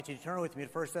You turn with me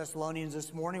to I Thessalonians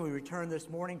this morning. We return this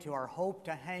morning to our Hope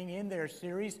to Hang in There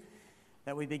series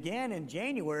that we began in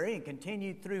January and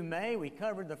continued through May. We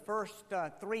covered the first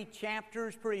 3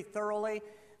 chapters pretty thoroughly.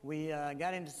 We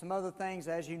got into some other things,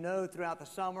 as you know, throughout the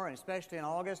summer, and especially in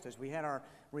August as we had our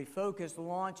Refocus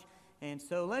launch. And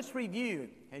so let's review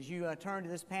as you turn to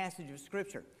this passage of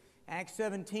Scripture. Acts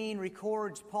 17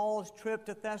 records Paul's trip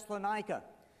to Thessalonica,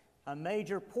 a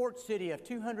major port city of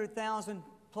 200,000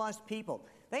 plus people.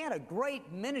 They had a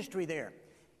great ministry there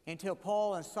until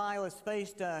Paul and Silas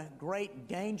faced great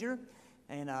danger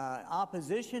and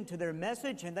opposition to their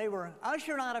message, and they were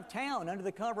ushered out of town under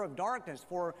the cover of darkness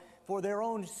for their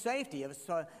own safety. It was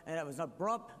an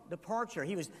abrupt departure.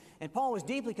 And Paul was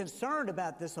deeply concerned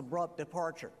about this abrupt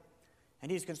departure.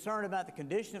 And he's concerned about the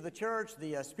condition of the church,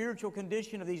 the spiritual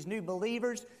condition of these new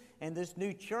believers and this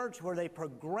new church. Were they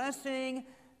progressing?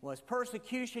 Was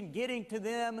persecution getting to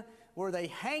them? Were they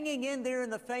hanging in there in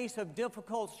the face of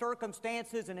difficult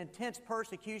circumstances and intense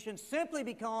persecution simply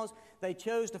because they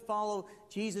chose to follow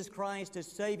Jesus Christ as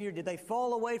Savior? Did they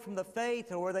fall away from the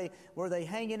faith, or were they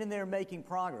hanging in there making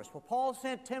progress? Well, Paul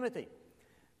sent Timothy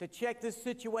to check this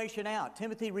situation out.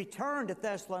 Timothy returned to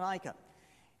Thessalonica.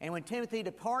 And when Timothy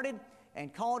departed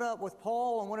and caught up with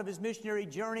Paul on one of his missionary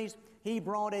journeys, he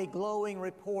brought a glowing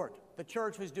report. The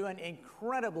church was doing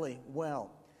incredibly well.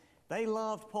 They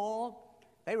loved Paul.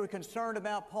 They were concerned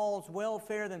about Paul's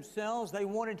welfare themselves. They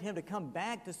wanted him to come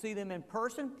back to see them in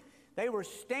person. They were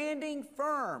standing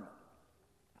firm,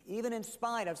 even in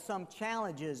spite of some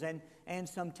challenges and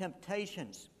some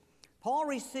temptations. Paul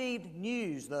received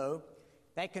news, though,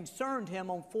 that concerned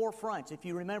him on 4 fronts, if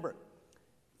you remember.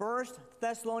 First,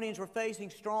 Thessalonians were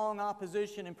facing strong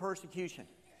opposition and persecution.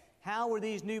 How were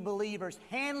these new believers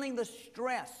handling the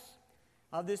stress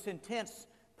of this intense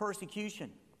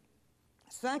persecution?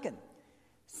 Second,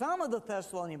 some of the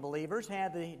Thessalonian believers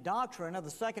had the doctrine of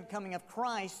the second coming of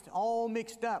Christ all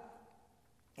mixed up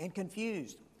and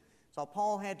confused. So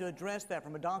Paul had to address that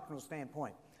from a doctrinal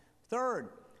standpoint. Third,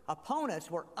 opponents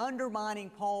were undermining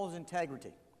Paul's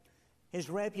integrity, his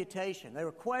reputation. They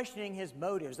were questioning his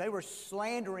motives. They were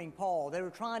slandering Paul. They were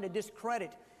trying to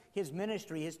discredit his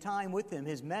ministry, his time with them,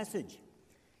 his message.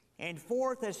 And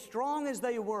fourth, as strong as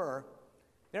they were,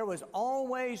 there was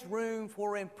always room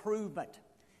for improvement.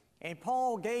 And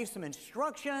Paul gave some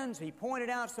instructions. He pointed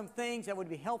out some things that would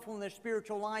be helpful in their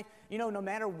spiritual life. You know, no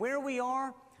matter where we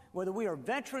are, whether we are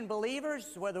veteran believers,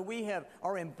 whether we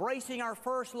are embracing our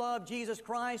first love, Jesus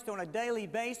Christ, on a daily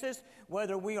basis,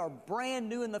 whether we are brand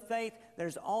new in the faith,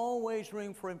 there's always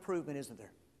room for improvement, isn't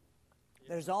there?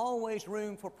 There's always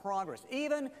room for progress,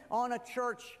 even on a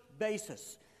church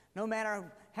basis. No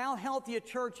matter how healthy a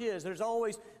church is, there's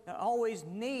always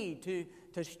need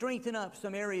to strengthen up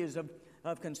some areas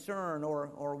of concern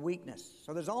or weakness.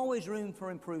 So there's always room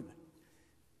for improvement.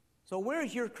 So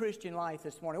where's your Christian life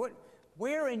this morning?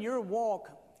 Where in your walk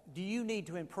do you need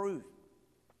to improve?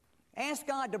 Ask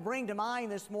God to bring to mind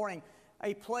this morning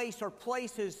a place or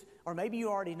places, or maybe you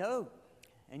already know,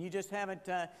 and you just haven't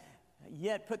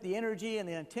yet put the energy and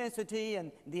the intensity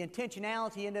and the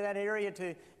intentionality into that area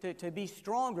to be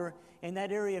stronger in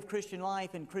that area of Christian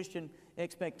life and Christian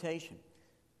expectation.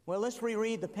 Well, let's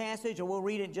reread the passage, or we'll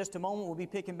read it in just a moment. We'll be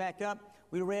picking back up.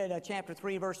 We read chapter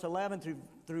 3, verse 11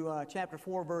 through chapter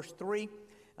 4, verse 3.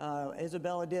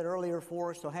 Isabella did earlier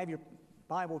for us, so have your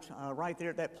Bible right there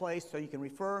at that place so you can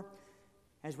refer.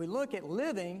 As we look at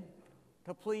living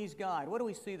to please God, what do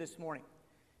we see this morning?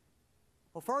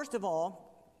 Well, first of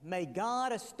all, may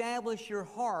God establish your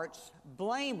hearts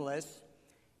blameless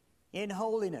in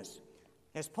holiness.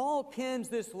 As Paul pens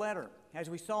this letter, as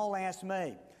we saw last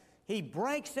May, he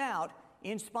breaks out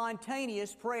in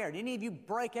spontaneous prayer. Did any of you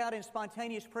break out in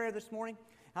spontaneous prayer this morning?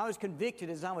 I was convicted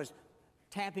as I was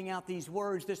tapping out these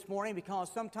words this morning, because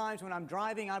sometimes when I'm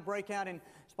driving, I break out in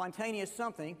spontaneous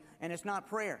something, and it's not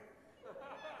prayer.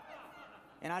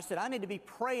 And I said, I need to be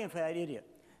praying for that idiot,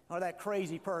 or that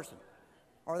crazy person,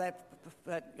 or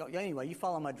that anyway, you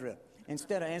follow my drift.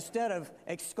 Instead of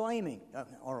exclaiming,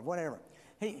 or whatever.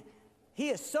 He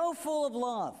is so full of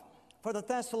love for the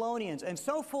Thessalonians, and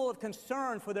so full of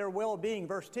concern for their well-being,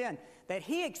 verse 10, that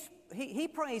he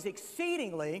prays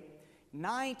exceedingly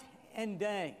night and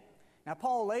day. Now,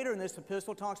 Paul later in this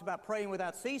epistle talks about praying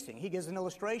without ceasing. He gives an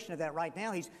illustration of that right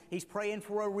now. He's praying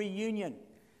for a reunion.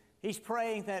 He's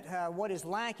praying that what is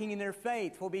lacking in their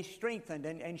faith will be strengthened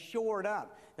and shored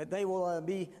up, that they will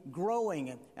be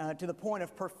growing to the point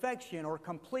of perfection or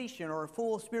completion or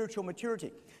full spiritual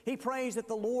maturity. He prays that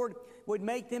the Lord would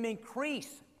make them increase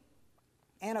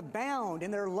and abound in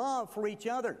their love for each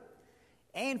other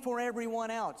and for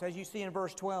everyone else, as you see in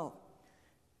verse 12.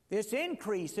 This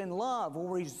increase in love will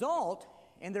result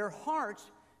in their hearts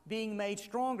being made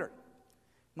stronger.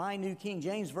 My New King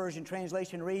James Version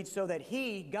translation reads, so that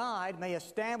He, God, may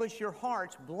establish your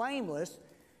hearts blameless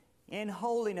in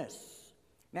holiness.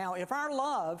 Now, if our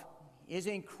love is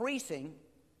increasing,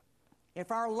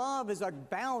 if our love is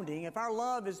abounding, if our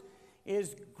love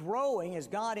is growing as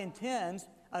God intends,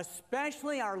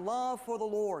 especially our love for the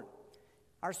Lord,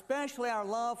 especially our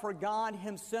love for God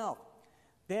Himself,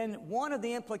 then one of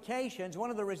the implications, one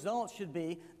of the results should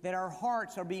be that our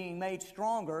hearts are being made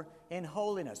stronger in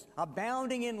holiness.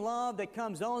 Abounding in love that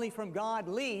comes only from God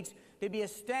leads to be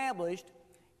established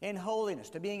in holiness,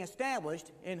 to being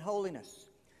established in holiness.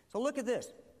 So look at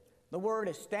this. The word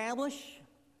establish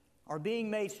or being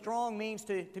made strong means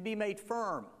to be made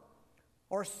firm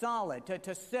or solid,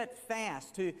 to set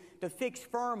fast, to fix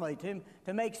firmly,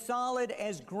 to make solid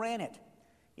as granite.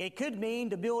 It could mean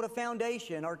to build a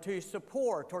foundation or to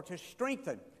support or to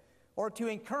strengthen or to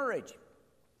encourage.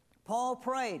 Paul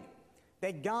prayed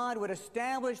that God would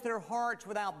establish their hearts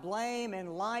without blame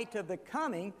in light of the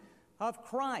coming of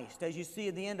Christ, as you see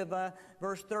at the end of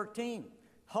verse 13.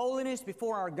 Holiness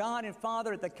before our God and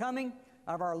Father at the coming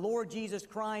of our Lord Jesus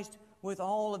Christ with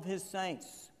all of His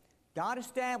saints. God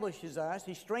establishes us,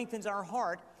 He strengthens our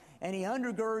heart, and He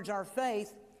undergirds our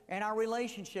faith and our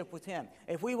relationship with Him.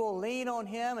 If we will lean on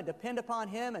Him and depend upon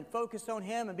Him and focus on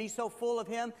Him and be so full of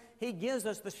Him, He gives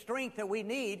us the strength that we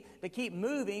need to keep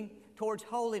moving towards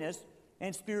holiness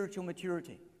and spiritual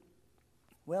maturity.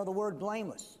 Well, the word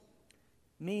blameless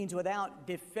means without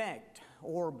defect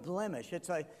or blemish. It's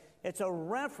a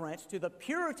reference to the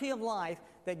purity of life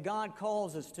that God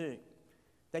calls us to,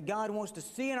 that God wants to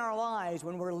see in our lives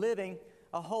when we're living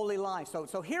a holy life.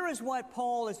 So here is what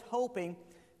Paul is hoping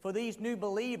for these new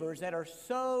believers that are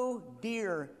so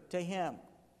dear to him.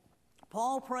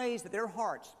 Paul prays that their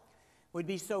hearts would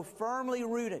be so firmly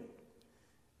rooted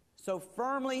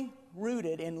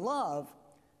in love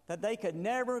that they could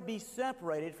never be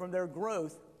separated from their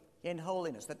growth in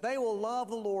holiness, that they will love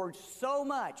the Lord so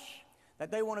much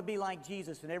that they want to be like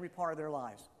Jesus in every part of their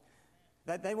lives,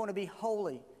 that they want to be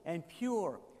holy and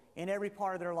pure in every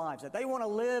part of their lives, that they want to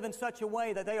live in such a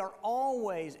way that they are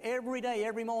always, every day,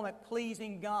 every moment,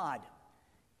 pleasing God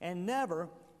and never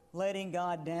letting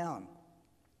God down.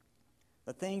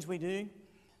 The things we do,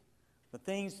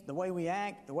 the way we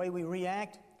act, the way we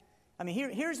react. I mean,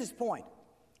 here's his point.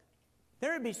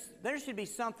 There should be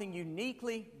something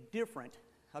uniquely different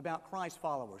about Christ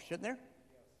followers, shouldn't there?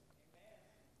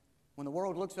 When the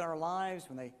world looks at our lives,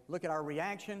 when they look at our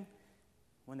reaction,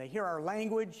 when they hear our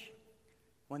language,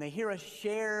 when they hear us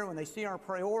share, when they see our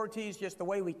priorities, just the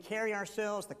way we carry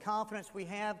ourselves, the confidence we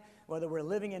have, whether we're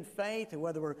living in faith or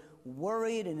whether we're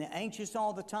worried and anxious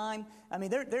all the time. I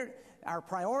mean, our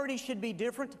priorities should be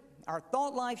different. Our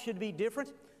thought life should be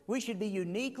different. We should be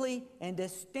uniquely and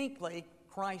distinctly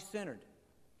Christ-centered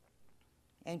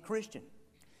and Christian.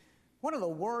 One of the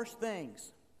worst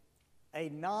things a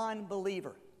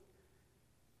non-believer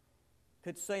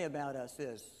could say about us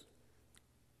is,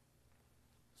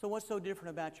 so what's so different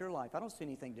about your life? I don't see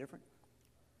anything different.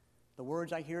 The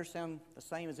words I hear sound the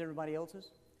same as everybody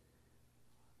else's.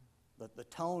 The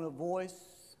tone of voice,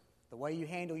 the way you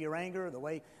handle your anger, the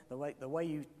way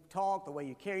you talk, the way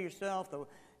you carry yourself,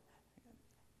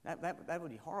 that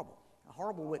would be horrible. A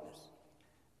horrible witness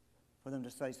for them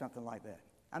to say something like that.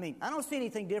 I mean, I don't see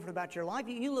anything different about your life.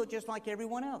 You look just like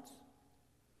everyone else.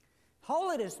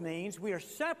 Holiness means we are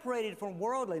separated from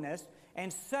worldliness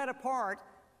and set apart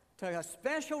to a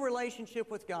special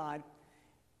relationship with God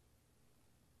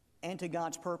and to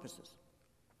God's purposes.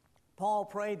 Paul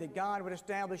prayed that God would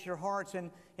establish your hearts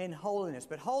in holiness.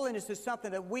 But holiness is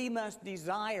something that we must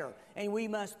desire and we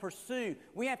must pursue.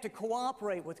 We have to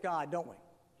cooperate with God, don't we?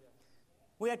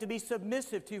 We have to be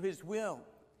submissive to His will.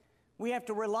 We have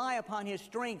to rely upon His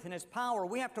strength and His power.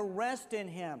 We have to rest in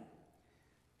Him.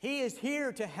 He is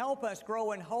here to help us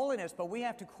grow in holiness, but we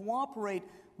have to cooperate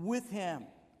with Him.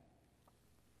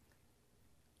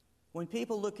 When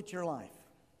people look at your life,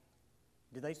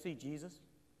 do they see Jesus?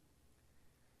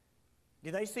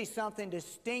 Do they see something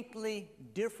distinctly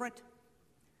different?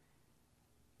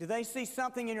 Do they see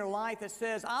something in your life that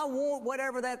says, I want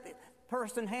whatever that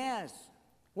person has?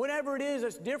 Whatever it is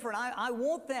that's different, I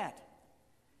want that.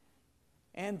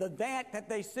 And that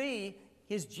they see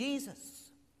is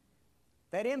Jesus.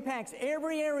 That impacts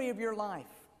every area of your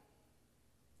life.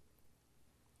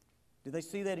 Do they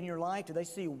see that in your life? Do they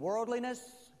see worldliness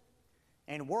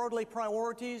and worldly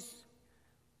priorities?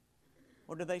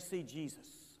 Or do they see Jesus?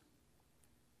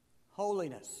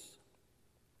 Holiness.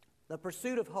 The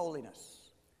pursuit of holiness.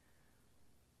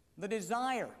 The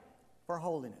desire for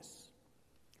holiness.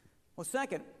 Well,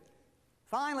 second,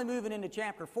 Finally, moving into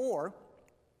chapter 4,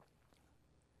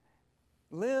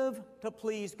 live to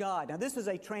please God. Now, this is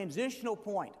a transitional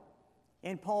point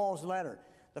in Paul's letter.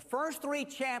 The first 3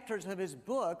 chapters of his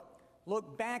book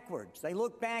look backwards. They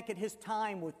look back at his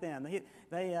time with them.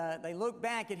 They look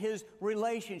back at his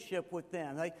relationship with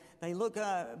them. They look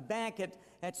back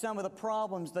at some of the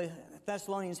problems the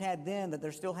Thessalonians had then that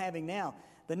they're still having now.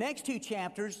 The next 2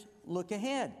 chapters look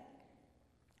ahead.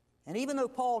 And even though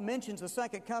Paul mentions the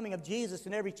second coming of Jesus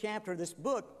in every chapter of this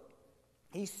book,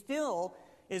 he still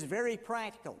is very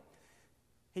practical.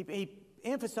 He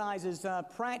emphasizes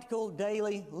practical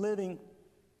daily living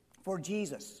for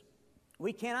Jesus.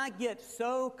 We cannot get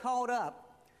so caught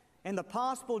up in the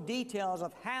possible details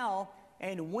of how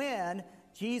and when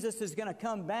Jesus is going to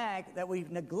come back that we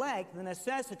neglect the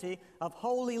necessity of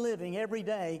holy living every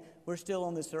day we're still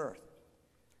on this earth.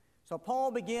 So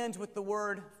Paul begins with the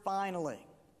word finally.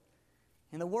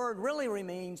 And the word really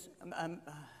means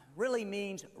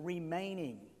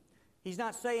remaining. He's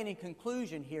not saying in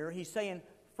conclusion here. He's saying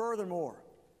furthermore.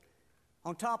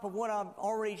 On top of what I've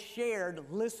already shared,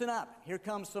 listen up. Here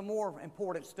comes some more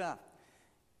important stuff.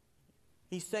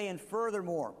 He's saying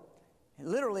furthermore.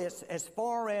 Literally, it's as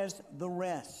far as the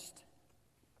rest.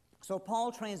 So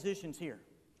Paul transitions here.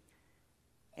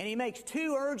 And he makes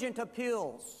 2 urgent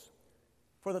appeals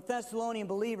for the Thessalonian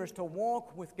believers to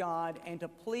walk with God and to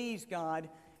please God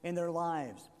in their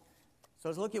lives. So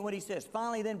let's look at what he says.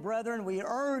 Finally then, brethren, we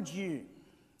urge you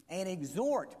and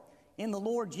exhort in the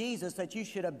Lord Jesus that you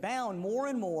should abound more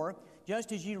and more,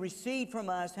 just as you received from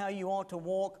us how you ought to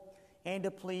walk and to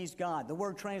please God. The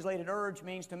word translated urge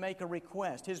means to make a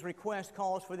request. His request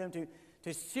calls for them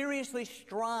to seriously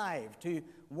strive to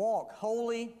walk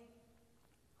holy,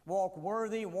 walk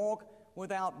worthy, walk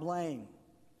without blame.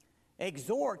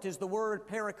 Exhort is the word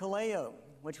parakaleo,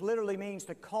 which literally means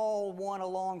to call one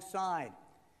alongside.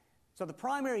 So the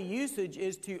primary usage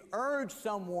is to urge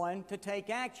someone to take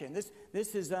action. This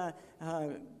is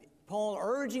Paul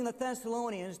urging the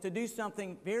Thessalonians to do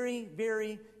something very,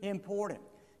 very important,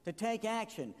 to take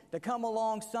action, to come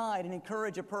alongside and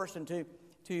encourage a person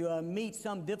to meet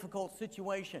some difficult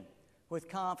situation with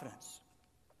confidence.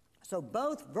 So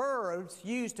both verbs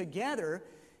used together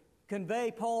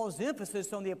convey Paul's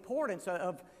emphasis on the importance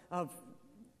of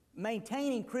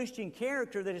maintaining Christian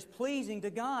character that is pleasing to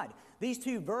God. These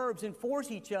 2 verbs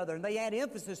enforce each other, and they add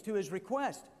emphasis to his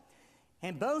request.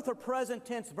 And both are present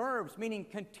tense verbs, meaning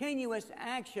continuous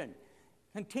action.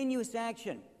 Continuous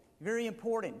action, very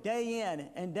important, day in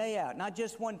and day out. Not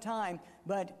just one time,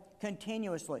 but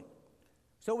continuously.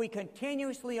 So we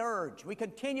continuously urge, we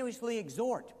continuously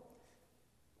exhort.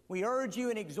 We urge you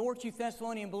and exhort you,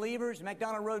 Thessalonian believers,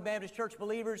 McDonald Road Baptist Church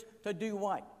believers, to do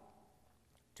what?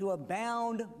 To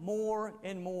abound more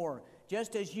and more,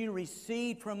 just as you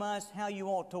received from us how you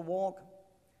ought to walk.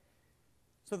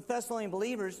 So the Thessalonian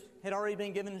believers had already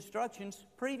been given instructions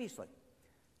previously.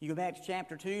 You go back to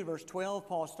chapter 2, verse 12,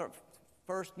 Paul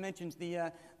first mentions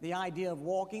the idea of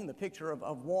walking, the picture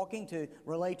of walking to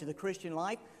relate to the Christian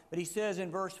life. But he says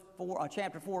in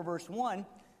chapter 4, verse 1,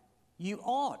 you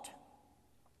ought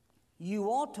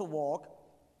to walk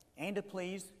and to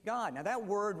please God. Now that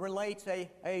word relates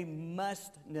a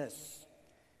mustness.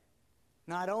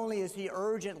 Not only is he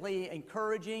urgently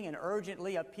encouraging and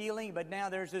urgently appealing, but now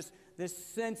there's this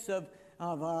sense of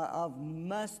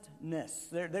mustness.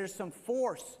 There's some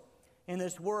force in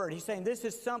this word. He's saying this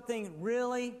is something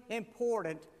really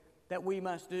important that we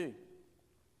must do.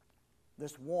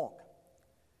 This walk.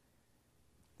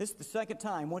 This is the second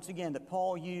time, once again, that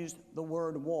Paul used the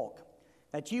word walk.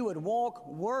 That you would walk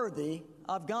worthy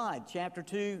of God, chapter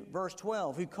 2, verse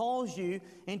 12, who calls you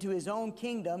into his own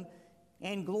kingdom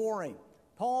and glory.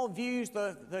 Paul views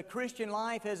the Christian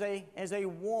life as a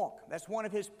walk. That's one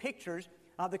of his pictures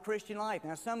of the Christian life.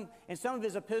 Now, in some of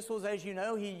his epistles, as you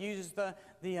know, he uses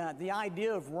the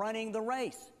idea of running the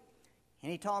race.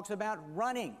 And he talks about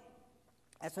running.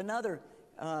 That's another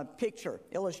picture,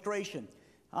 illustration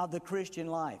of the Christian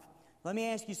life. Let me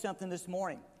ask you something this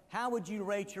morning. How would you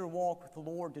rate your walk with the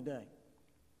Lord today?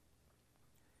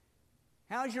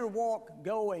 How's your walk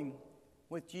going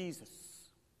with Jesus?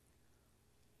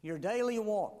 Your daily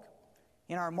walk.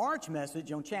 In our March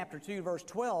message on chapter 2, verse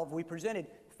 12, we presented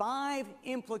 5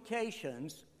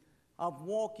 implications of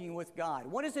walking with God.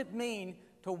 What does it mean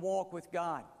to walk with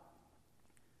God?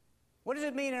 What does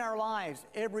it mean in our lives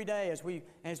every day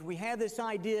as we have this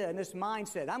idea and this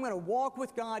mindset? I'm going to walk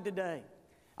with God today.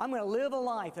 I'm going to live a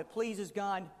life that pleases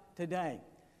God today.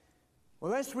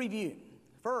 Well, let's review.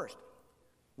 First,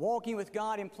 walking with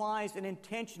God implies an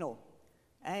intentional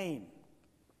aim.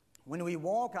 When we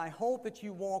walk, I hope that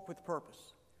you walk with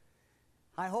purpose.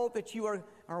 I hope that you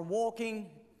are walking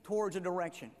towards a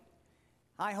direction.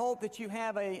 I hope that you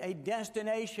have a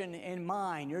destination in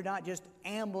mind. You're not just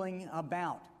ambling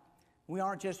about. We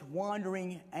aren't just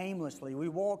wandering aimlessly. We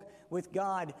walk with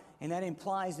God, and that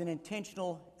implies an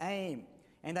intentional aim.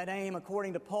 And that aim,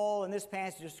 according to Paul in this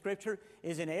passage of Scripture,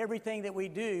 is in everything that we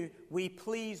do, we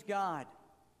please God.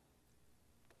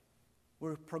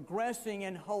 We're progressing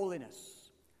in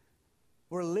holiness.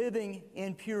 We're living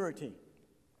in purity.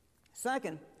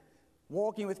 Second,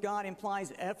 walking with God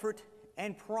implies effort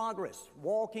and progress.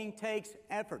 Walking takes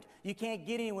effort. You can't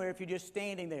get anywhere if you're just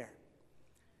standing there.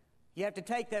 You have to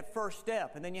take that first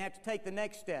step, and then you have to take the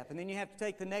next step, and then you have to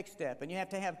take the next step, and you have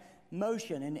to have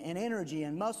motion and energy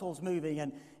and muscles moving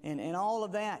and all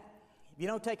of that. If you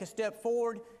don't take a step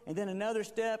forward and then another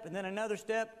step and then another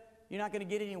step, you're not going to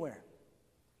get anywhere.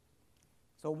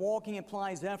 So walking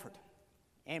implies effort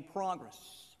and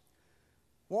progress.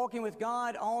 Walking with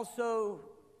God also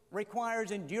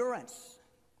requires endurance.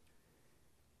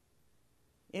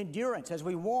 Endurance. As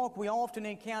we walk, we often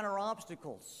encounter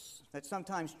obstacles that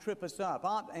sometimes trip us up,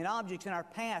 and objects in our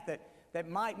path that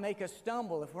might make us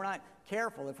stumble if we're not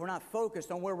careful, if we're not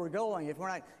focused on where we're going, if we're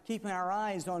not keeping our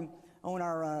eyes on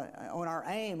our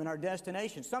aim and our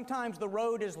destination. Sometimes the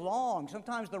road is long.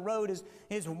 Sometimes the road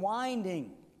is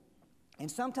winding.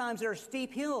 And sometimes there are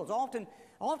steep hills.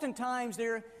 Oftentimes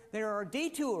there are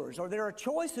detours or there are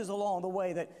choices along the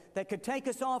way that could take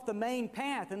us off the main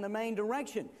path in the main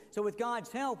direction. So with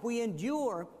God's help, we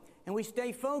endure and we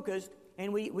stay focused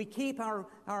and we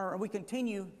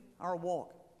continue our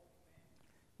walk.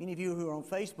 Many of you who are on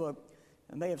Facebook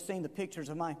may have seen the pictures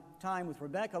of my time with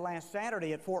Rebecca last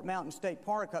Saturday at Fort Mountain State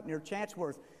Park up near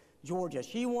Chatsworth, Georgia.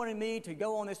 She wanted me to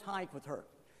go on this hike with her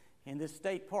in this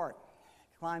state park,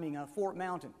 climbing Fort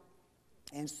Mountain.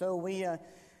 And so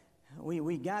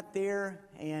we got there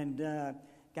and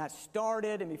got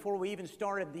started, and before we even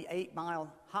started the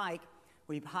 8-mile hike,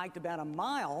 we hiked about a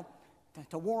mile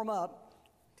to warm up,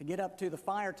 to get up to the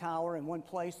fire tower in one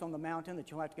place on the mountain that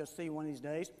you'll have to go see one of these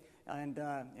days, and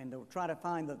to try to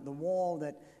find the wall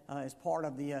that is part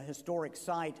of the historic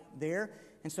site there.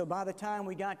 And so by the time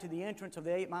we got to the entrance of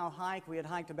the 8-mile hike, we had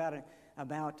hiked about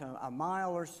a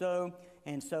mile or so,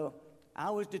 and so I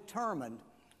was determined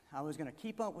I was going to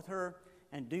keep up with her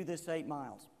and do this 8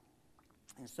 miles.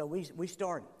 And so we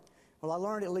started. Well, I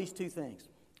learned at least 2 things.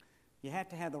 You have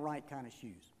to have the right kind of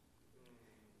shoes.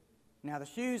 Now, the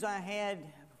shoes I had,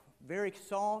 very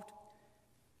soft,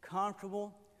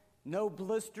 comfortable, no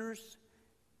blisters.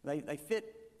 They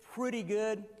fit pretty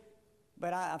good.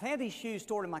 But I've had these shoes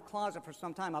stored in my closet for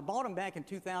some time. I bought them back in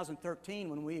 2013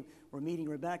 when we were meeting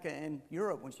Rebecca in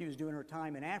Europe when she was doing her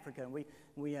time in Africa. And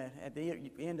we at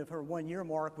the end of her 1-year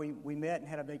mark, we met and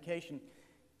had a vacation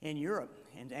in Europe.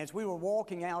 And as we were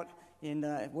walking out in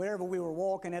wherever we were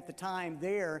walking at the time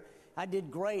there, I did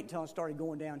great until I started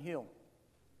going downhill.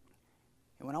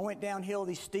 And when I went downhill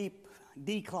these steep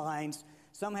declines,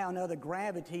 somehow or another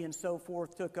gravity and so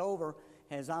forth took over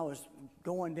as I was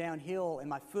going downhill, and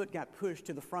my foot got pushed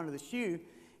to the front of the shoe,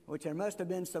 which there must have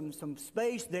been some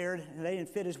space there, and they didn't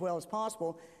fit as well as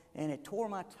possible, and it tore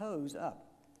my toes up.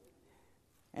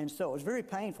 And so it was very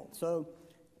painful. So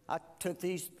I took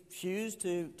these shoes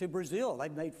to Brazil.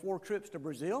 They'd made 4 trips to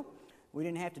Brazil. We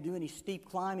didn't have to do any steep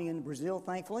climbing in Brazil,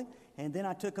 thankfully. And then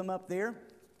I took them up there,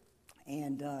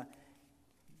 and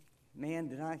man,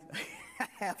 did I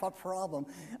have a problem.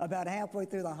 About halfway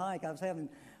through the hike, I was having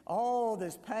all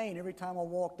this pain every time I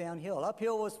walked downhill.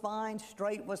 Uphill was fine,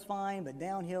 straight was fine, but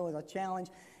downhill was a challenge,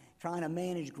 trying to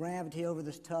manage gravity over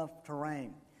this tough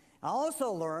terrain. I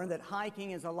also learned that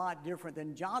hiking is a lot different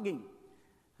than jogging,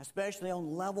 especially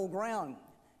on level ground.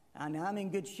 Now, I'm in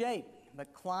good shape,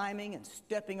 but climbing and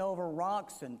stepping over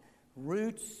rocks and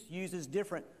roots uses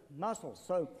different muscles.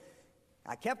 So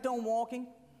I kept on walking,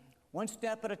 one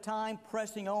step at a time,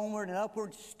 pressing onward and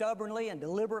upward stubbornly and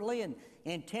deliberately and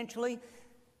intentionally,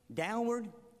 downward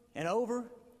and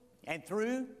over and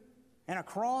through and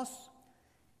across.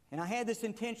 And I had this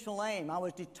intentional aim. I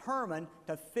was determined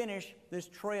to finish this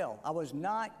trail. I was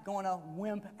not going to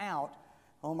wimp out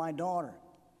on my daughter.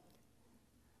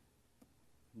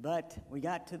 But we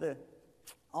got to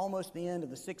almost the end of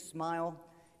the 6th mile,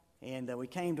 and we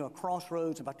came to a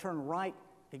crossroads. If I turned right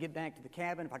to get back to the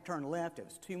cabin, if I turned left, it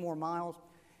was 2 more miles,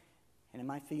 and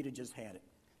my feet had just had it.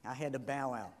 I had to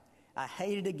bow out. I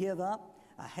hated to give up.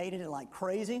 I hated it like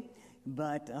crazy,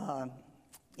 but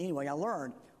anyway, I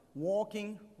learned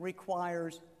walking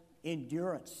requires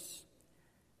endurance.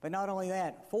 But not only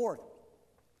that, 4th,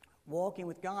 walking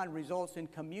with God results in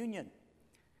communion.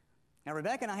 Now,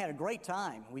 Rebecca and I had a great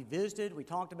time. We visited, we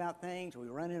talked about things, we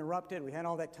were uninterrupted, we had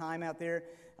all that time out there.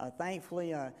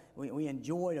 Thankfully, we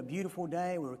enjoyed a beautiful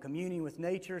day. We were communing with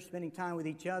nature, spending time with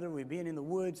each other. We were being in the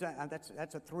woods.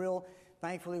 That's a thrill.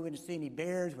 Thankfully, we didn't see any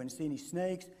bears, we didn't see any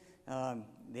snakes.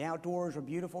 The outdoors were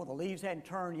beautiful. The leaves hadn't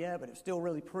turned yet, but it's still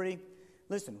really pretty.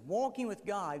 Listen, walking with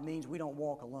God means we don't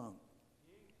walk alone.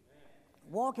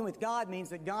 Walking with God means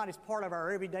that God is part of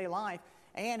our everyday life,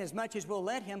 and as much as we'll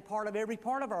let Him, part of every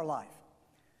part of our life.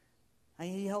 And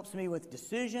He helps me with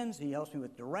decisions. He helps me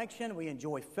with direction. We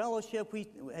enjoy fellowship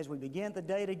as we begin the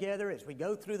day together, as we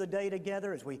go through the day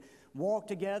together, as we walk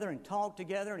together and talk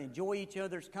together and enjoy each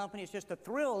other's company. It's just a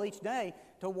thrill each day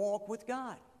to walk with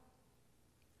God.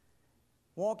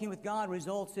 Walking with God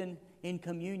results in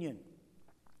communion.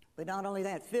 But not only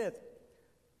that, fifth,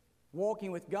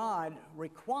 walking with God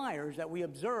requires that we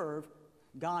observe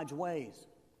God's ways.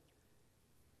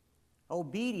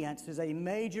 Obedience is a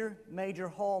major, major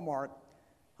hallmark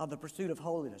of the pursuit of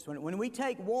holiness. When we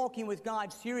take walking with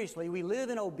God seriously, we live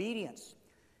in obedience,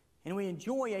 and we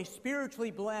enjoy a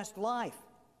spiritually blessed life.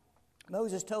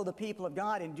 Moses told the people of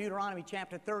God in Deuteronomy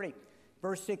chapter 30,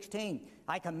 verse 16,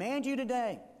 I command you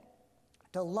today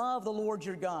to love the Lord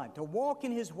your God, to walk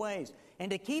in His ways, and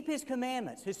to keep His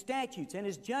commandments, His statutes, and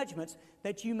His judgments,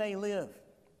 that you may live.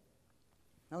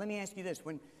 Now let me ask you this.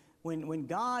 When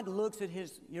God looks at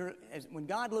when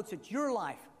God looks at your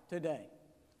life today,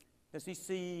 does He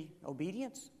see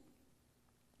obedience?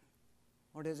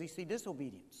 Or does He see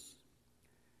disobedience?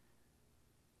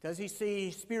 Does He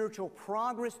see spiritual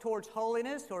progress towards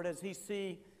holiness, or does He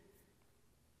see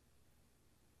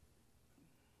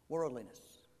worldliness?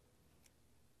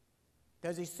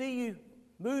 Does He see you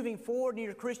moving forward in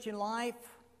your Christian life,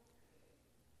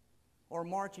 or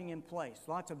marching in place?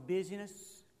 Lots of busyness,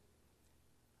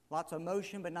 lots of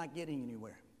motion, but not getting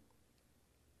anywhere.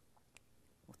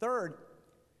 Well, third,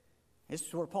 this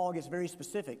is where Paul gets very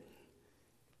specific.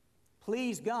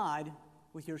 Please God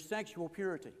with your sexual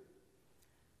purity.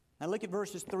 Now look at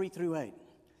verses 3 through 8.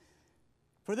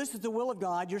 For this is the will of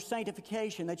God, your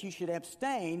sanctification, that you should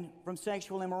abstain from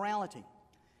sexual immorality,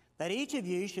 that each of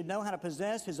you should know how to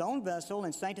possess his own vessel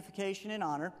in sanctification and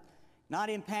honor, not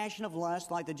in passion of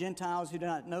lust like the Gentiles who do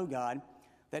not know God,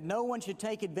 that no one should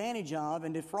take advantage of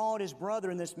and defraud his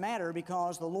brother in this matter,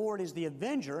 because the Lord is the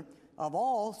avenger of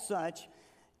all such,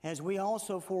 as we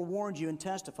also forewarned you and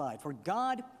testified. For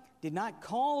God did not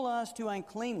call us to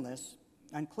uncleanness,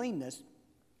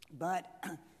 but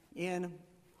in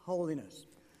holiness.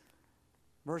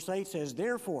 Verse 8 says,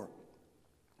 therefore,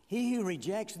 he who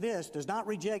rejects this does not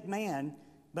reject man,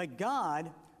 but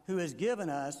God, who has given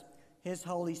us His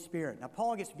Holy Spirit. Now,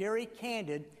 Paul gets very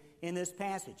candid in this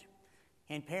passage.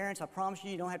 And parents, I promise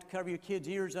you, you don't have to cover your kids'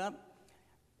 ears up.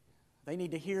 They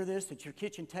need to hear this at your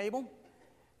kitchen table,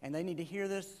 and they need to hear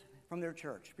this from their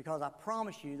church, because I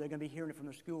promise you they're going to be hearing it from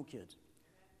their school kids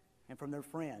and from their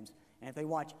friends. And if they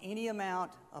watch any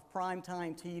amount of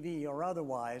primetime TV or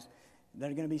otherwise,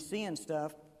 they're going to be seeing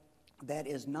stuff that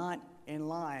is not in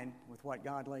line with what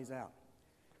God lays out.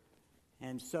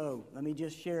 And so, let me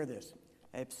just share this.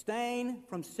 Abstain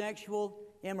from sexual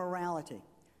immorality.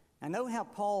 Now, note how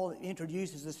Paul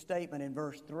introduces this statement in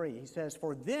verse 3. He says,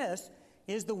 for this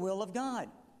is the will of God,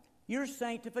 your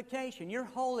sanctification, your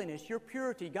holiness, your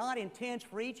purity. God intends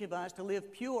for each of us to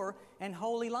live pure and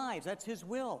holy lives. That's His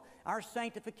will. Our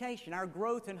sanctification, our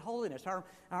growth in holiness,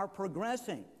 our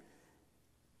progressing.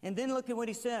 And then look at what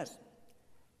he says.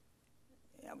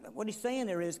 What he's saying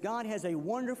there is God has a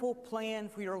wonderful plan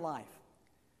for your life.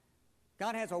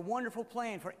 God has a wonderful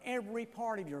plan for every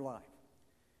part of your life.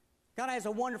 God has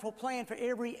a wonderful plan for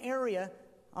every area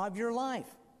of your life.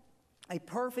 A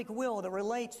perfect will that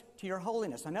relates to your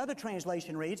holiness. Another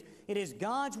translation reads, it is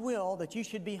God's will that you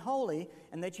should be holy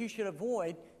and that you should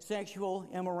avoid sexual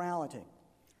immorality.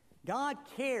 God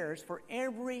cares for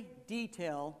every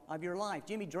detail of your life.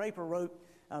 Jimmy Draper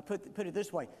put it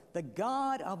this way, the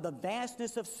God of the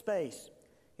vastness of space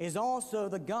is also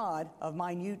the God of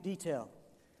minute detail.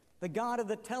 The God of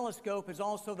the telescope is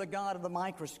also the God of the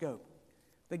microscope.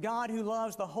 The God who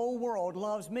loves the whole world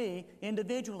loves me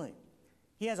individually.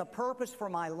 He has a purpose for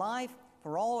my life,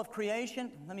 for all of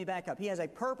creation. Let me back up. He has a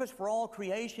purpose for all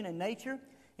creation and nature,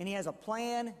 and He has a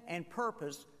plan and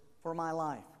purpose for my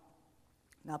life.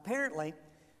 Now, apparently,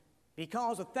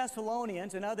 because the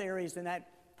Thessalonians and other areas in that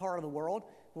part of the world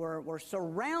were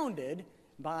surrounded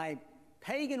by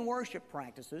pagan worship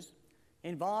practices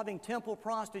involving temple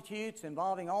prostitutes,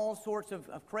 involving all sorts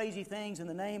of crazy things in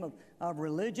the name of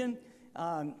religion,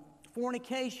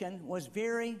 fornication was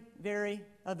very, very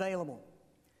available.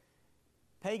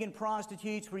 Pagan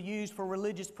prostitutes were used for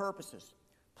religious purposes.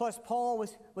 Plus, Paul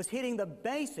was hitting the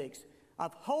basics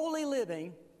of holy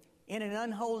living in an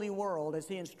unholy world as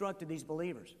he instructed these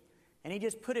believers. And he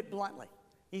just put it bluntly.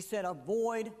 He said,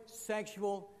 avoid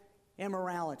sexual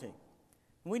immorality.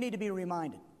 We need to be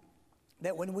reminded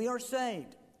that when we are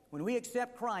saved, when we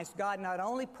accept Christ, God not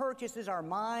only purchases our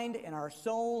mind and our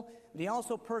soul, but He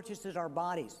also purchases our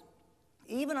bodies.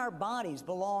 Even our bodies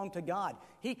belong to God.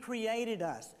 He created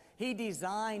us. He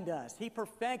designed us. He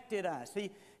perfected us.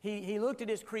 He looked at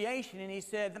His creation and He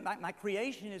said, my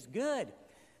creation is good.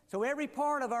 So every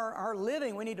part of our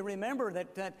living, we need to remember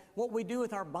that what we do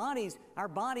with our body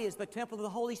is the temple of the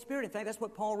Holy Spirit. In fact, that's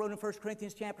what Paul wrote in 1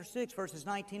 Corinthians chapter 6, verses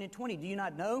 19 and 20. Do you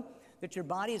not know that your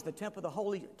body is the temple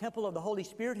of the Holy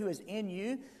Spirit who is in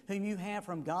you, whom you have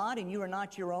from God, and you are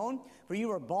not your own? For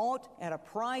you are bought at a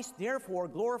price. Therefore,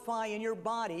 glorify in your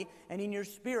body and in your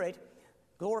spirit.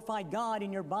 Glorify God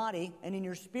in your body and in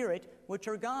your spirit, which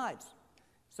are God's.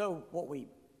 So what we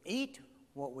eat,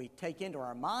 what we take into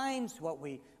our minds, what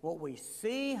we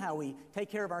see, how we take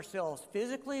care of ourselves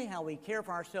physically, how we care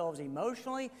for ourselves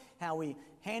emotionally, how we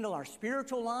handle our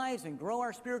spiritual lives and grow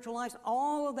our spiritual lives,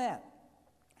 all of that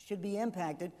should be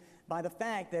impacted by the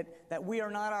fact that we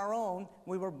are not our own.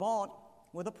 We were bought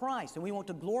with a price, and we want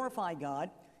to glorify God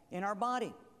in our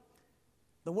body.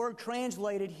 The word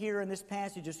translated here in this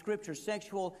passage of Scripture,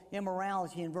 sexual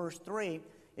immorality in verse 3,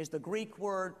 is the Greek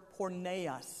word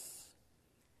porneas.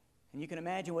 And you can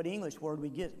imagine what English word we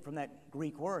get from that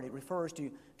Greek word. It refers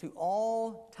to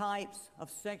all types of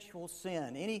sexual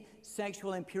sin, any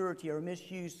sexual impurity or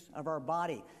misuse of our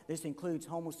body. This includes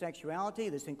homosexuality.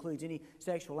 This includes any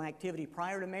sexual activity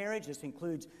prior to marriage. This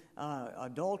includes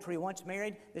adultery once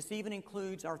married. This even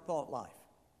includes our thought life.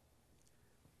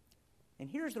 And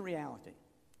here's the reality.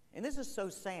 And this is so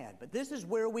sad, but this is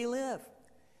where we live.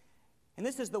 And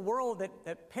this is the world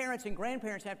that parents and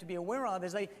grandparents have to be aware of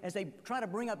as they try to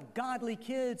bring up godly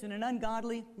kids in an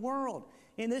ungodly world.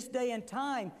 In this day and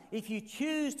time, if you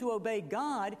choose to obey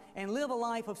God and live a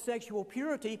life of sexual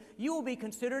purity, you will be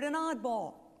considered an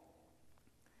oddball.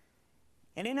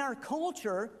 And in our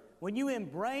culture, when you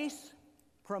embrace,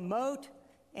 promote,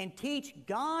 and teach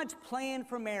God's plan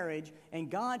for marriage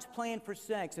and God's plan for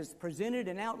sex as presented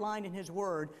and outlined in His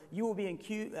Word, you will be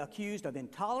accused of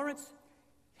intolerance,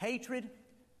 hatred,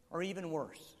 or even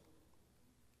worse.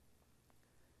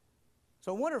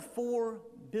 So what are 4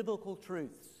 biblical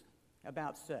truths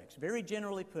about sex, very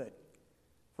generally put,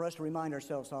 for us to remind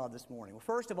ourselves of this morning? Well,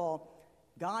 first of all,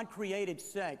 God created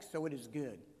sex, so it is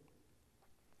good.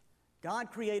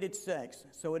 God created sex,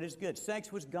 so it is good.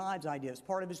 Sex was God's idea. It's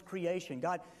part of His creation.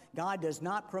 God does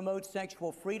not promote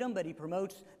sexual freedom, but He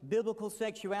promotes biblical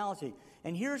sexuality.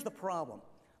 And here's the problem.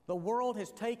 The world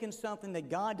has taken something that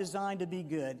God designed to be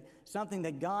good, something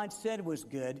that God said was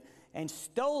good, and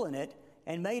stolen it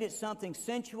and made it something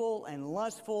sensual and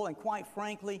lustful and, quite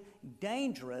frankly,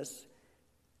 dangerous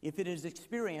if it is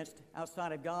experienced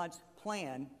outside of God's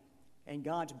plan and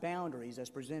God's boundaries as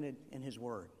presented in His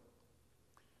Word.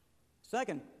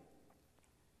 Second,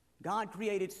 God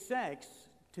created sex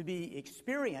to be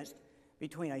experienced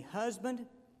between a husband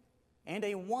and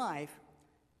a wife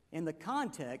in the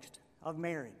context of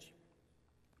marriage.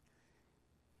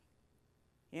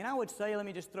 And I would say, let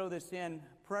me just throw this in,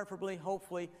 preferably,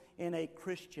 hopefully, in a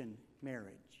Christian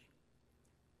marriage,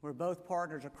 where both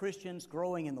partners are Christians,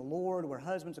 growing in the Lord, where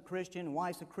husband's a Christian and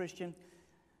wife's a Christian.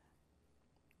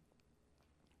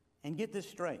 And get this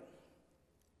straight.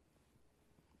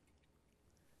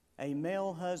 A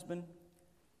male husband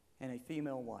and a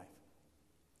female wife.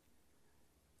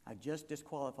 I've just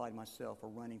disqualified myself for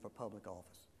running for public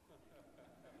office.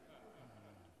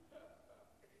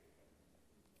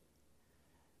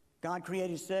 God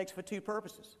created sex for 2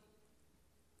 purposes.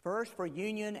 First, for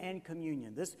union and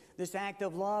communion. This act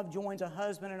of love joins a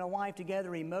husband and a wife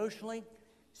together emotionally,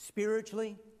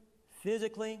 spiritually,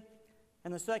 physically.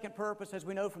 And the second purpose, as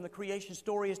we know from the creation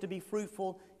story, is to be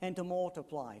fruitful and to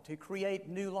multiply, to create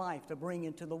new life, to bring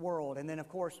into the world. And then, of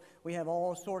course, we have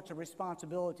all sorts of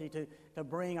responsibility to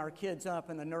bring our kids up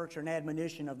in the nurture and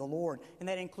admonition of the Lord. And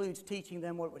that includes teaching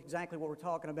them exactly what we're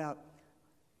talking about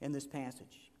in this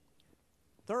passage.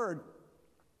 Third,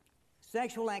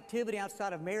 sexual activity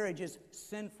outside of marriage is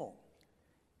sinful.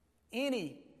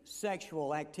 Any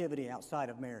sexual activity outside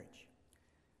of marriage.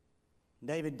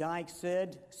 David Dyke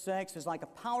said, sex is like a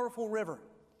powerful river.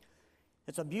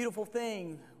 It's a beautiful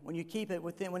thing when you keep it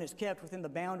when it's kept within the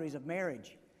boundaries of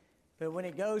marriage. But when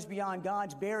it goes beyond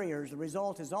God's barriers, the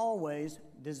result is always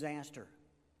disaster.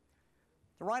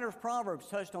 The writer of Proverbs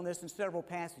touched on this in several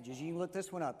passages. You can look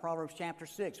this one up, Proverbs chapter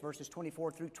 6, verses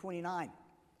 24 through 29.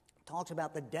 Talks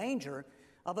about the danger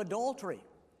of adultery.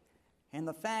 and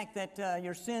the fact that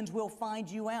your sins will find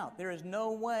you out. There is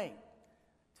no way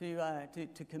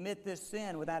to commit this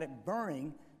sin without it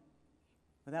burning,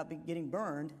 without getting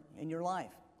burned in your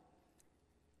life.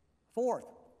 Fourth,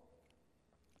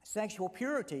 sexual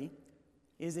purity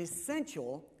is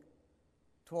essential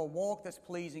to a walk that's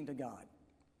pleasing to God.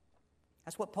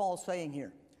 That's what Paul's saying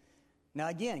here. Now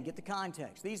again, get the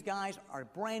context. These guys are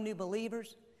brand new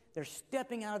believers. They're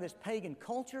stepping out of this pagan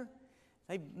culture.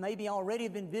 They maybe already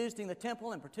have been visiting the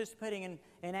temple and participating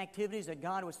in activities that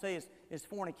God would say is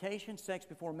fornication, sex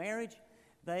before marriage.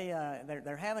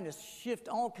 They're having to shift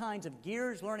all kinds of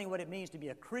gears, learning what it means to be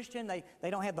a Christian. They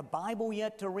don't have the Bible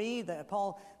yet to read.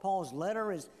 Paul's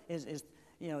letter is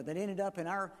that ended up in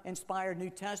our inspired New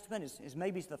Testament is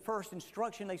maybe the first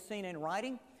instruction they've seen in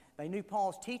writing. They knew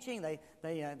Paul's teaching.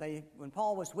 When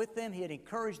Paul was with them, he had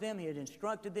encouraged them, he had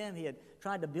instructed them, he had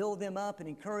tried to build them up and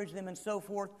encourage them and so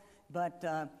forth. But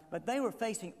they were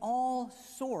facing all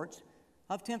sorts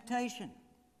of temptation.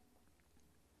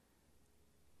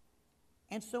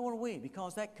 And so are we,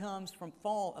 because that comes from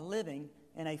living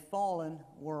in a fallen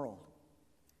world.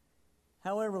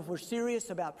 However, if we're serious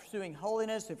about pursuing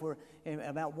holiness, if we're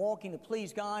about walking to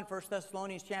please God, 1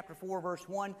 Thessalonians chapter 4, verse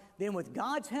 1, then with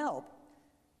God's help,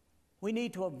 we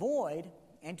need to avoid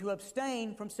and to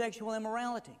abstain from sexual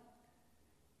immorality.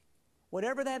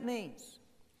 Whatever that means,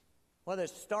 whether it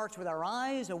starts with our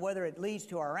eyes or whether it leads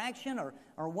to our action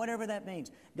or whatever that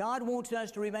means. God wants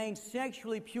us to remain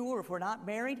sexually pure if we're not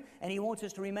married, and He wants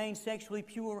us to remain sexually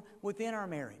pure within our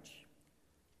marriage.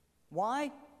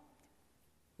 Why?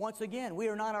 Once again, we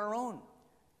are not our own.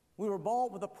 We were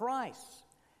bought with a price.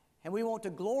 And we want to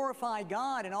glorify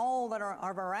God in all of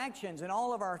our actions and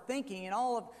all of our thinking and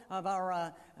all of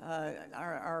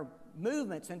our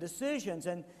movements and decisions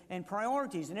and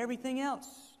priorities and everything else.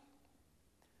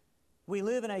 We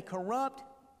live in a corrupt,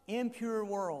 impure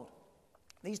world.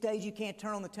 These days you can't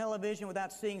turn on the television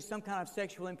without seeing some kind of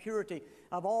sexual impurity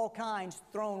of all kinds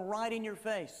thrown right in your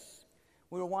face.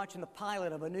 We were watching the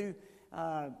pilot of a new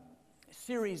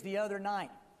series the other night.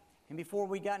 And before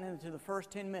we got into the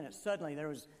first 10 minutes, suddenly there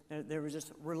was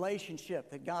this relationship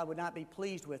that God would not be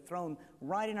pleased with thrown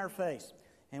right in our face.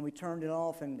 And we turned it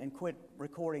off and quit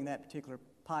recording that particular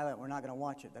pilot. We're not going to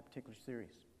watch it, that particular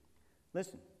series.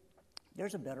 Listen,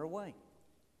 there's a better way.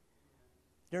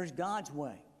 There's God's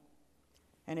way.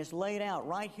 And it's laid out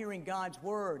right here in God's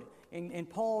Word, in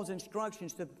Paul's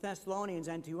instructions to the Thessalonians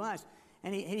and to us.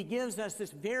 And he gives us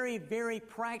this very, very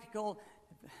practical,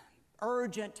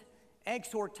 urgent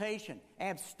exhortation.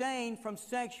 Abstain from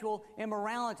sexual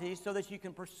immorality so that you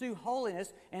can pursue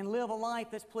holiness and live a life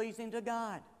that's pleasing to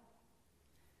God.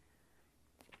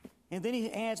 And then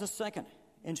he adds a second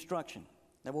instruction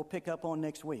that we'll pick up on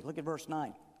next week. Look at verse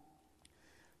 9.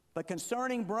 But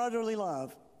concerning brotherly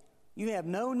love, you have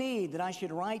no need that I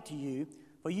should write to you,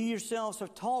 for you yourselves are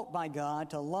taught by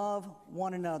God to love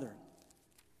one another.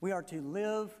 We are to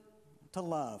live to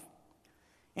love.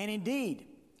 And indeed,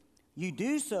 you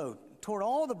do so toward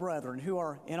all the brethren who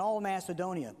are in all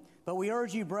Macedonia. But we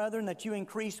urge you, brethren, that you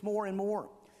increase more and more,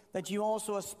 that you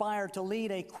also aspire to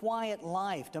lead a quiet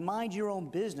life, to mind your own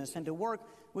business, and to work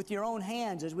with your own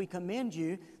hands as we commend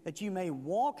you, that you may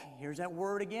walk. Here's that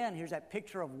word again. Here's that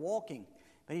picture of walking.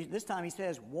 But this time he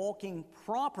says, walking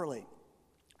properly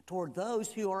toward those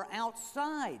who are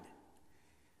outside.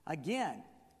 Again,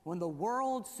 when the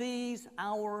world sees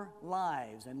our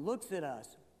lives and looks at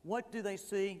us, what do they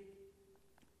see?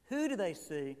 Who do they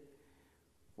see?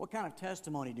 What kind of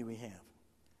testimony do we have?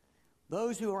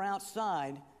 Those who are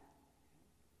outside,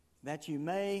 that you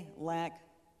may lack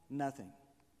nothing.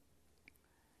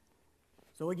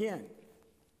 So again,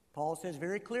 Paul says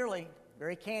very clearly,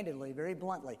 very candidly, very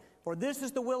bluntly, for this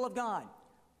is the will of God,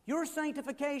 your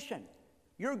sanctification,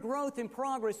 your growth and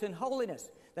progress in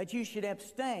holiness, that you should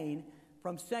abstain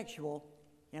from sexual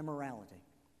immorality.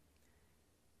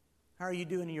 How are you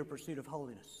doing in your pursuit of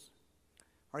holiness?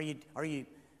 Are you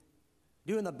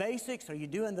doing the basics? Are you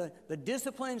doing the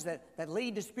disciplines that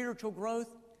lead to spiritual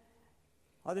growth?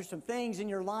 Are there some things in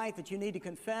your life that you need to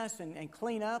confess and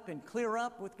clean up and clear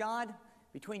up with God,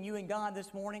 between you and God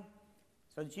this morning,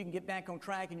 so that you can get back on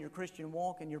track in your Christian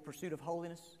walk and your pursuit of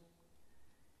holiness?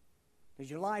 Does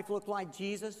your life look like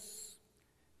Jesus?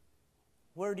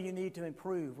 Where do you need to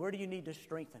improve? Where do you need to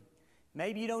strengthen?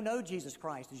 Maybe you don't know Jesus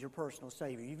Christ as your personal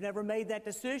Savior. You've never made that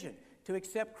decision to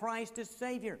accept Christ as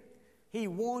Savior. He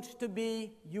wants to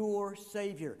be your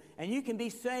Savior. And you can be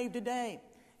saved today.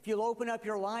 If you'll open up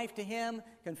your life to Him,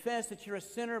 confess that you're a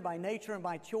sinner by nature and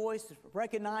by choice,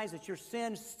 recognize that your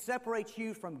sin separates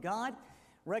you from God,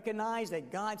 recognize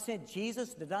that God sent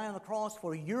Jesus to die on the cross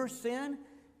for your sin,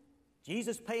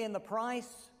 Jesus paying the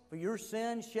price for your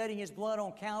sins, shedding His blood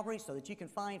on Calvary so that you can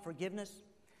find forgiveness.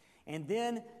 And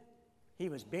then He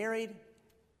was buried.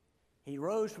 He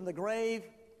rose from the grave.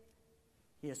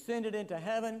 He ascended into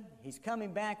heaven. He's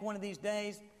coming back one of these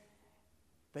days.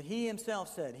 But He Himself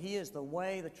said, He is the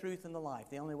way, the truth, and the life,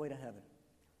 the only way to heaven.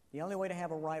 The only way to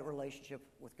have a right relationship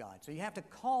with God. So you have to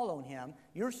call on Him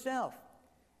yourself,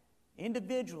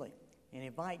 individually, and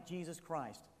invite Jesus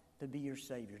Christ to be your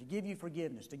Savior, to give you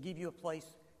forgiveness, to give you a place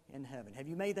in heaven. Have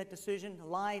you made that decision?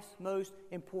 Life's most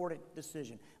important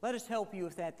decision. Let us help you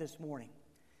with that this morning.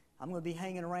 I'm going to be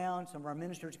hanging around. Some of our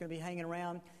ministers are going to be hanging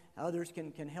around. Others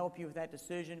can help you with that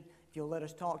decision. If you'll let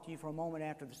us talk to you for a moment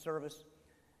after the service.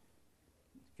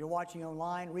 If you're watching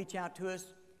online, reach out to us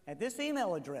at this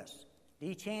email address,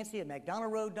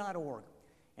 dchancey@mcdonaldroad.org,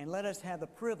 and let us have the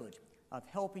privilege of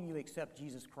helping you accept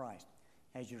Jesus Christ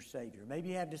as your Savior. Maybe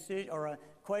you have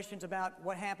questions about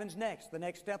what happens next, the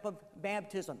next step of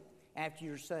baptism after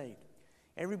you're saved.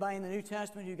 Everybody in the New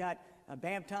Testament who got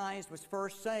baptized was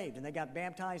first saved, and they got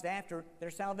baptized after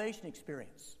their salvation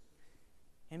experience.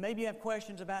 And maybe you have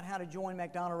questions about how to join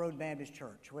McDonald Road Baptist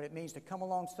Church, what it means to come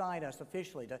alongside us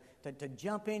officially, to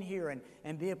jump in here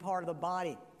and be a part of the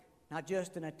body, not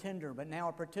just an attender, but now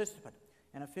a participant,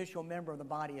 an official member of the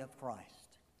body of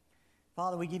Christ.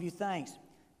 Father, we give you thanks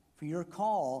for your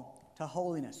call to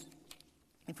holiness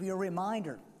and for your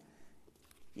reminder,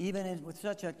 even with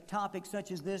such a topic such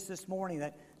as this morning,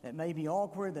 that may be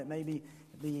awkward, that may be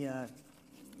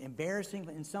embarrassing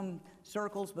in some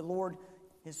circles, but Lord,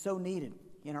 is so needed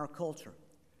in our culture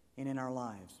and in our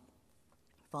lives.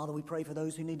 Father, we pray for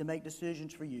those who need to make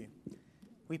decisions for you.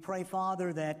 We pray,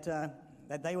 Father,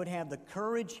 that they would have the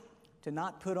courage to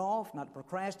not put off, not to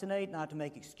procrastinate, not to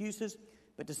make excuses,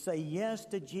 but to say yes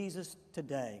to Jesus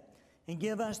today and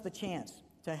give us the chance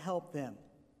to help them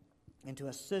and to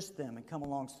assist them and come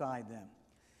alongside them.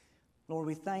 Lord,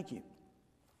 we thank you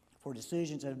for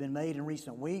decisions that have been made in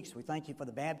recent weeks. We thank you for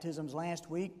the baptisms last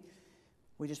week.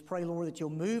 We just pray, Lord, that you'll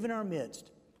move in our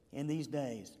midst in these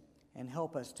days and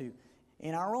help us to,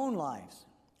 in our own lives,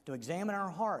 to examine our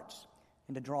hearts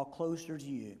and to draw closer to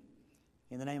you.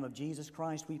 In the name of Jesus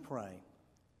Christ we pray.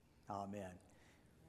 Amen.